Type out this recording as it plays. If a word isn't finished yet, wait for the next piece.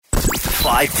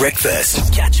5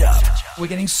 Breakfast. Catch up. We're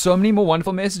getting so many more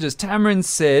wonderful messages. Tamron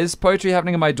says, poetry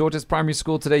happening in my daughter's primary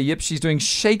school today. Yep, she's doing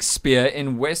Shakespeare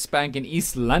in West Bank in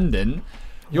East London.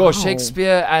 Yo,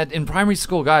 Shakespeare in primary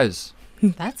school, guys.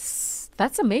 That's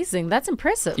amazing. That's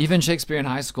impressive. Even Shakespeare in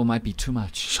high school might be too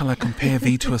much. Shall I compare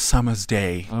thee to a summer's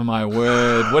day? Oh my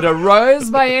word. Would a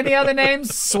rose by any other name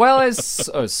swell as...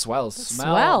 Oh, swell.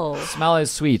 Swell. Smell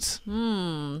as sweet.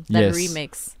 That Yes.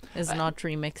 remix is not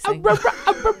remixing.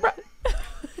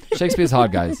 Shakespeare's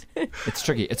hard, guys. It's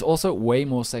tricky. It's also way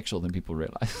more sexual than people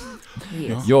realize.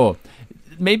 Yes.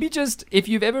 Maybe just, if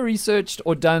you've ever researched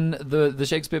or done the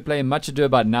Shakespeare play Much Ado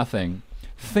About Nothing,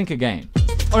 think again.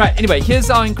 All right, anyway, here's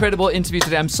our incredible interview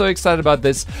today. I'm so excited about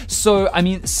this. So,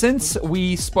 since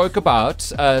we spoke about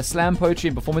slam poetry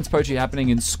and performance poetry happening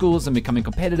in schools and becoming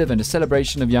competitive and a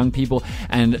celebration of young people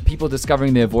and people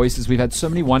discovering their voices, we've had so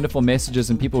many wonderful messages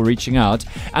and people reaching out.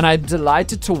 And I'm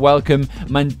delighted to welcome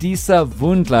Mandi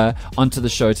Vundla onto the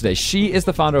show today. She is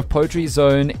the founder of Poetry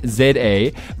Zone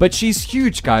ZA, but she's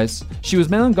huge, guys. She was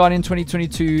Melon Guardian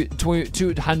 2022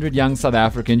 200 Young South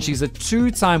African. She's a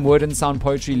 2-time Word and Sound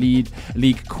Poetry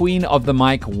League Queen of the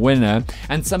Mic winner,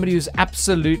 and somebody who's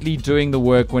absolutely doing the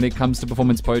work when it comes to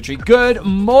performance poetry. Good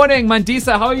morning,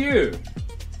 Mandisa. How are you?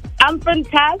 I'm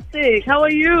fantastic. How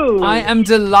are you? I am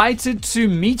delighted to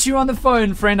meet you on the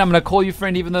phone, friend. I'm going to call you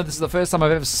friend, even though this is the first time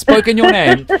I've ever spoken your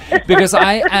name, because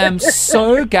I am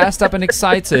so gassed up and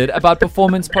excited about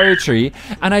performance poetry.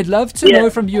 And I'd love to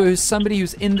know from you, as somebody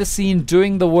who's in the scene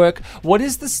doing the work, what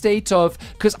is the state of,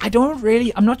 because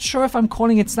I'm not sure if I'm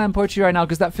calling it slam poetry right now,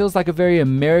 because that feels like a very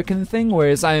American thing,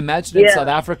 whereas I imagine in South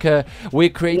Africa, we're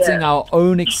creating our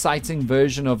own exciting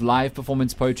version of live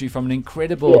performance poetry from an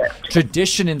incredible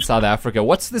tradition in South Africa.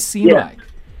 What's the scene like?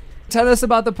 Tell us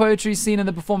about the poetry scene and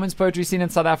the performance poetry scene in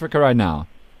South Africa right now.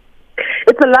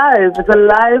 It's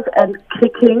alive and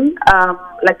kicking.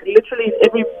 Like literally in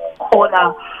every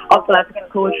corner of South African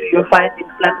poetry, you're finding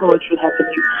slam poetry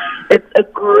happening. It's a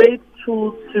great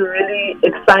tool to really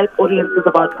excite audiences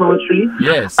about poetry.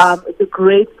 Yes. It's a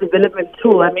great development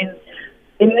tool.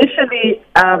 Initially,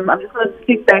 I'm just going to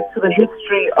speak back to the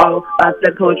history of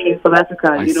slam poetry in South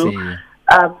Africa. I see.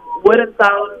 Word and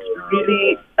Sound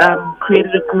really created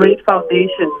a great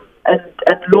foundation and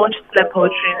launched slam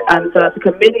poetry in South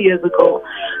Africa many years ago.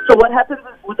 So what happens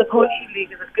with the Poetry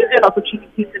League is it gives you an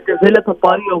opportunity to develop a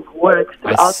body of work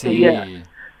throughout the year.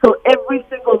 So every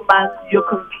single month you're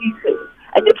competing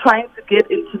and you're trying to get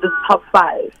into the top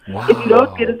 5. Wow. If you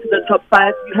don't get into the top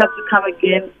 5, you have to come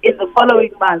again in the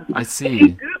following month. I see. If you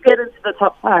do get into the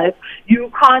top 5, you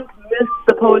can't miss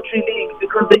the Poetry League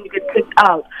because then you get kicked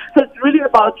out. So it's really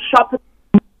about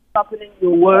sharpening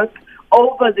your work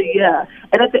over the year.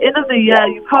 And at the end of the year,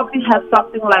 you probably have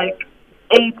something like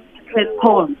 8 to 10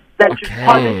 poems that you've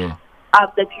polished,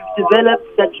 that you've developed,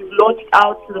 that you've launched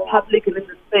out to the public and in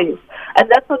the space. And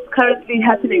that's what's currently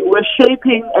happening. We're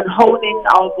shaping and honing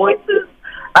our voices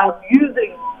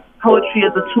using poetry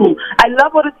as a tool. I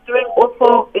love what it's doing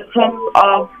also in terms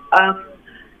of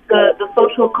the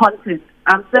social content.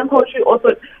 Slam poetry also,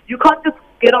 you can't just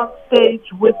get on stage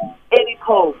with any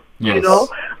poem. Yes. You know,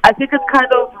 I think it's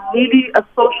kind of really a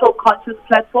social conscious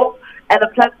platform and a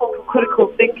platform for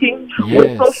critical thinking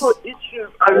where social issues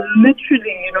are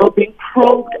literally, being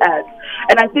probed at.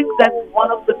 And I think that's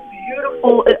one of the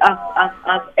beautiful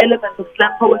elements of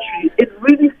slam poetry. It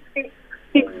really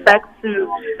speaks back to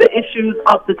the issues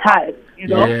of the time,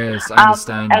 Yes, I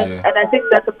understand you. And I think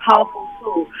that's a powerful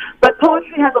tool. But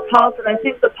poetry has a pulse, and I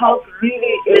think the pulse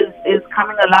really is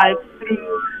coming alive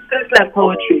through slam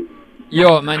poetry.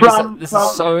 Yo, man, this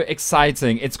is so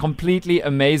exciting. It's completely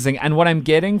amazing. And what I'm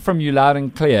getting from you loud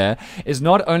and clear is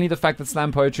not only the fact that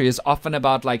slam poetry is often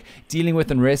about like dealing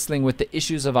with and wrestling with the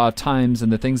issues of our times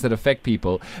and the things that affect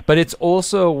people, but it's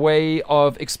also a way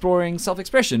of exploring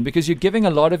self-expression because you're giving a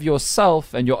lot of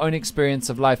yourself and your own experience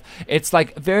of life. It's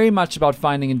like very much about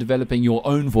finding and developing your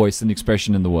own voice and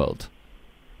expression in the world.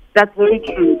 That's very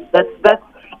true.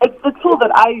 It's the tool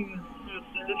that I use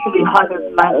to literally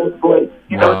harness my own voice,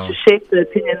 to shape the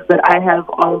opinions that I have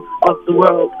of the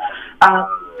world.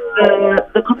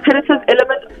 The competitive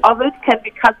element of it can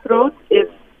be cutthroat if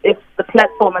the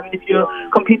platform, if you're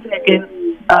competing against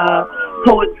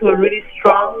poets who are really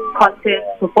strong content,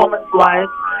 performance-wise.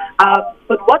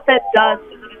 But what that does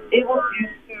is it enables you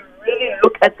to really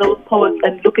look at those poets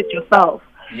and look at yourself.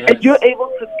 Yes. And you're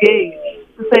able to gauge,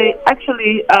 to say,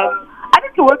 actually, I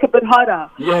need to work a bit harder.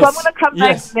 Yes. So I'm going to come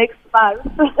back next month.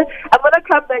 I'm going to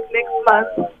come back next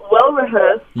month, well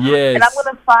rehearsed. Yes. And I'm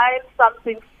going to find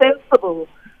something sensible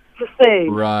to say.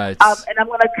 Right. And I'm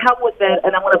going to come with that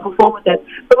and I'm going to perform with that.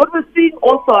 But what we're seeing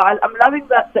also, I'm loving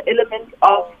the element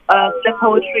of slam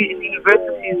poetry in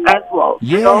universities as well.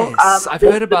 Yes, I've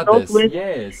heard about this. Northwest,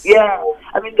 Yes. Yeah,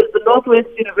 I mean, there's the Northwest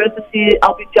University.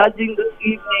 I'll be judging this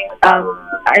evening,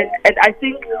 and I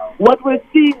think what we're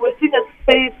seeing a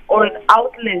space or an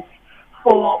outlet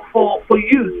for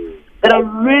youth that are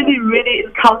really, really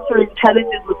encountering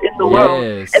challenges within the world,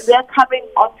 and they're coming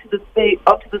onto the stage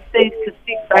to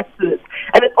speak back to it.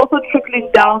 And it's also trickling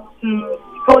down to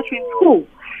poetry in school.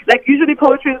 Like, usually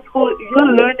poetry in school, you're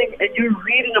learning and you're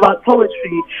reading about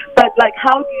poetry, but like,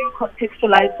 how do you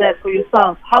contextualize that for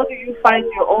yourself? How do you find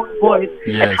your own voice?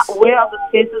 Yes. And where are the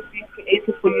spaces being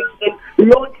created for you to then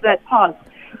launch that path?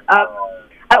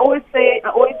 I always say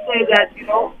that, you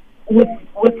know, with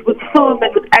film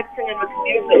and with acting and with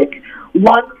music,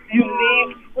 once you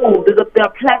leave school, there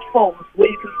are platforms where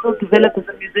you can still develop as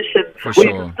a musician,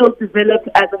 you can still develop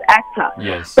as an actor.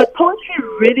 Yes. But poetry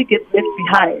really gets left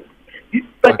behind.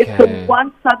 But it's the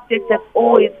one subject that's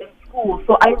always in school.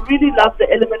 So I really love the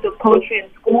element of poetry in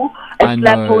school and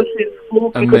slam poetry in school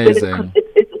because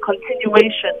it's a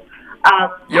continuation.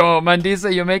 Yo,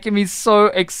 Mandisa, you're making me so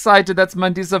excited. That's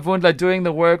Mandisa Vundla doing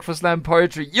the work for slam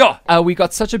poetry. Yo! We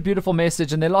got such a beautiful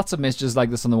message, and there are lots of messages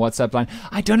like this on the WhatsApp line.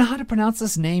 I don't know how to pronounce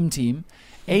this name, team.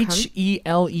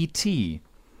 Helet.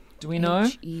 Do we know?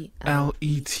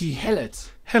 L-E-T.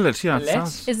 Helet. Helet, yeah. Helet?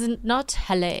 Sounds... Isn't not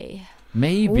Halle.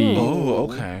 Maybe. Oh,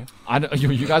 okay. I don't,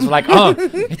 you guys were like, oh,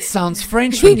 it sounds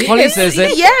French when Polly says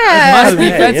it. Yeah. It must be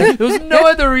fancy. There was no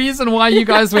other reason why you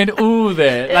guys went, ooh,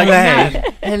 there. Like, man,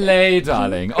 Hele,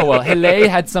 darling. Oh, well, Hele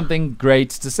had something great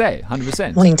to say,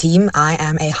 100%. Morning, team. I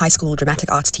am a high school dramatic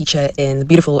arts teacher in the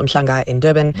beautiful Umhlanga in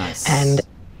Durban. Nice. And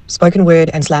spoken word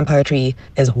and slam poetry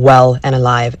is well and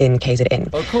alive in KZN.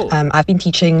 Oh, cool. I've been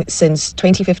teaching since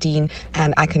 2015,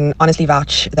 and I can honestly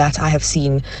vouch that I have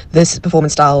seen this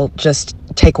performance style just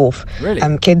take off. Really?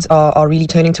 Kids are really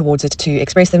turning towards it to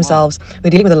express themselves. We're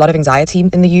dealing with a lot of anxiety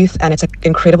in the youth, and it's an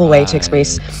incredible way to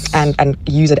express and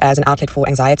use it as an outlet for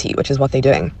anxiety, which is what they're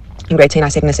doing. In grade 10, I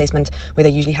set an assessment where they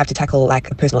usually have to tackle like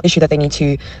a personal issue that they need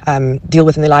to deal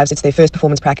with in their lives. It's their first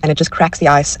performance prac, and it just cracks the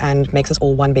ice and makes us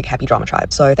all one big happy drama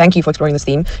tribe. So thank you for exploring this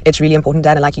theme. It's really important,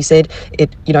 Dan, and like you said,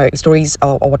 stories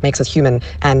are what makes us human,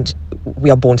 and we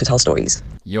are born to tell stories.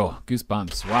 Yo,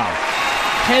 goosebumps. Wow.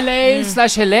 Hele /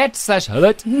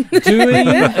 Helet doing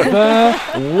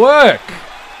the work.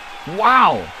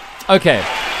 Wow. Okay,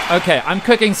 I'm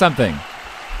cooking something.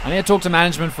 I need to talk to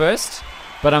management first,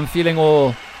 but I'm feeling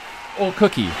all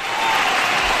cookie.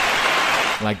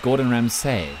 Like Gordon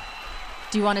Ramsay.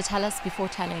 Do you want to tell us before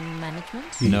telling management?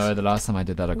 Yes. No, the last time I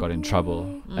did that, I got in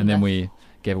trouble. And then we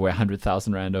gave away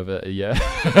 100,000 Rand over a year.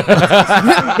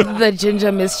 The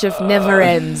ginger mischief never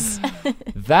ends.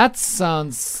 That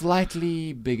sounds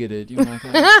slightly bigoted. You know,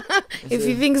 If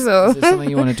you think so. Is there something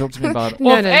you want to talk to me about?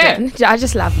 No, I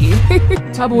just love you.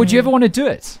 Taba, would you ever want to do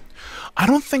it? I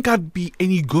don't think I'd be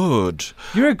any good.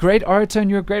 You're a great orator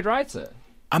and you're a great writer.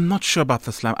 I'm not sure about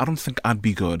the slam. I don't think I'd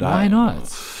be good. Why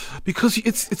not? Because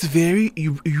it's very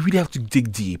you really have to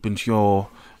dig deep into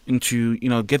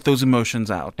get those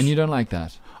emotions out. And you don't like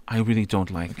that? I really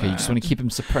don't like that. You just want to keep them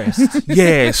suppressed.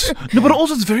 Yes. No, but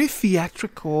also it's very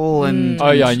theatrical and...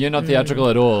 Oh, yeah, and you're not theatrical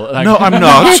at all. Like, no, I'm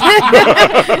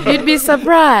not. You'd be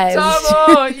surprised.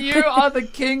 Tabo, you are the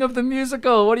king of the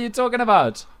musical. What are you talking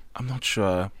about? I'm not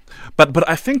sure. But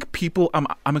I think people...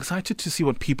 I'm excited to see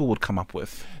what people would come up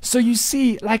with. So you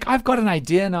see, like, I've got an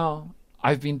idea now.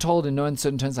 I've been told in no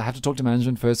uncertain terms I have to talk to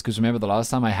management first, because remember the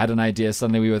last time I had an idea,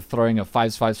 suddenly we were throwing a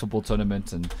 5-5 football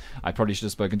tournament and I probably should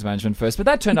have spoken to management first, but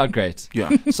that turned out great.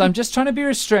 Yeah. So I'm just trying to be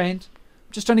restrained,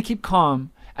 just trying to keep calm,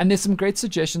 and there's some great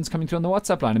suggestions coming through on the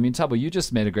WhatsApp line. I mean, Tabo, you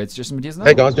just made a great suggestion.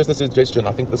 Hey guys, just a suggestion.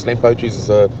 I think the slam poetry has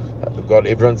got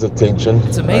everyone's attention.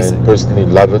 It's amazing. I personally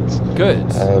love it.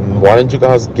 Good. Why don't you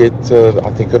guys get,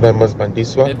 I think her name was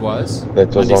Mandiswa. It was.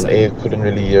 That was Mandisa. on air, couldn't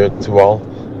really hear it too well.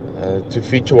 To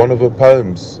feature one of her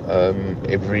poems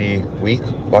every week,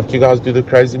 like you guys do the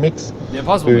Crazy Mix. The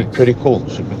Impossible Mix. Pretty cool.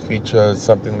 Should we feature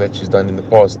something that she's done in the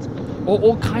past?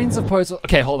 All kinds of poets.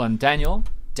 Okay, hold on. Daniel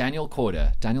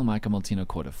Corder, Daniel Michael Maltino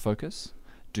Corder, focus.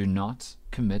 Do not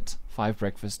commit 5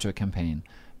 breakfasts to a campaign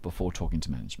before talking to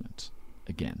management.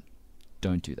 Again,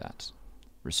 don't do that.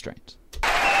 Restraint.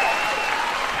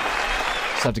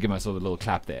 Just have to give myself a little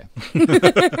clap there.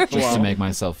 Just to make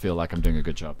myself feel like I'm doing a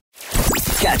good job.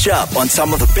 Catch up on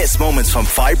some of the best moments from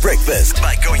 5 Breakfast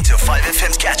by going to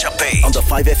 5FM's catch-up page on the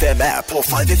 5FM app or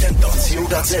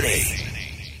 5FM.co.za.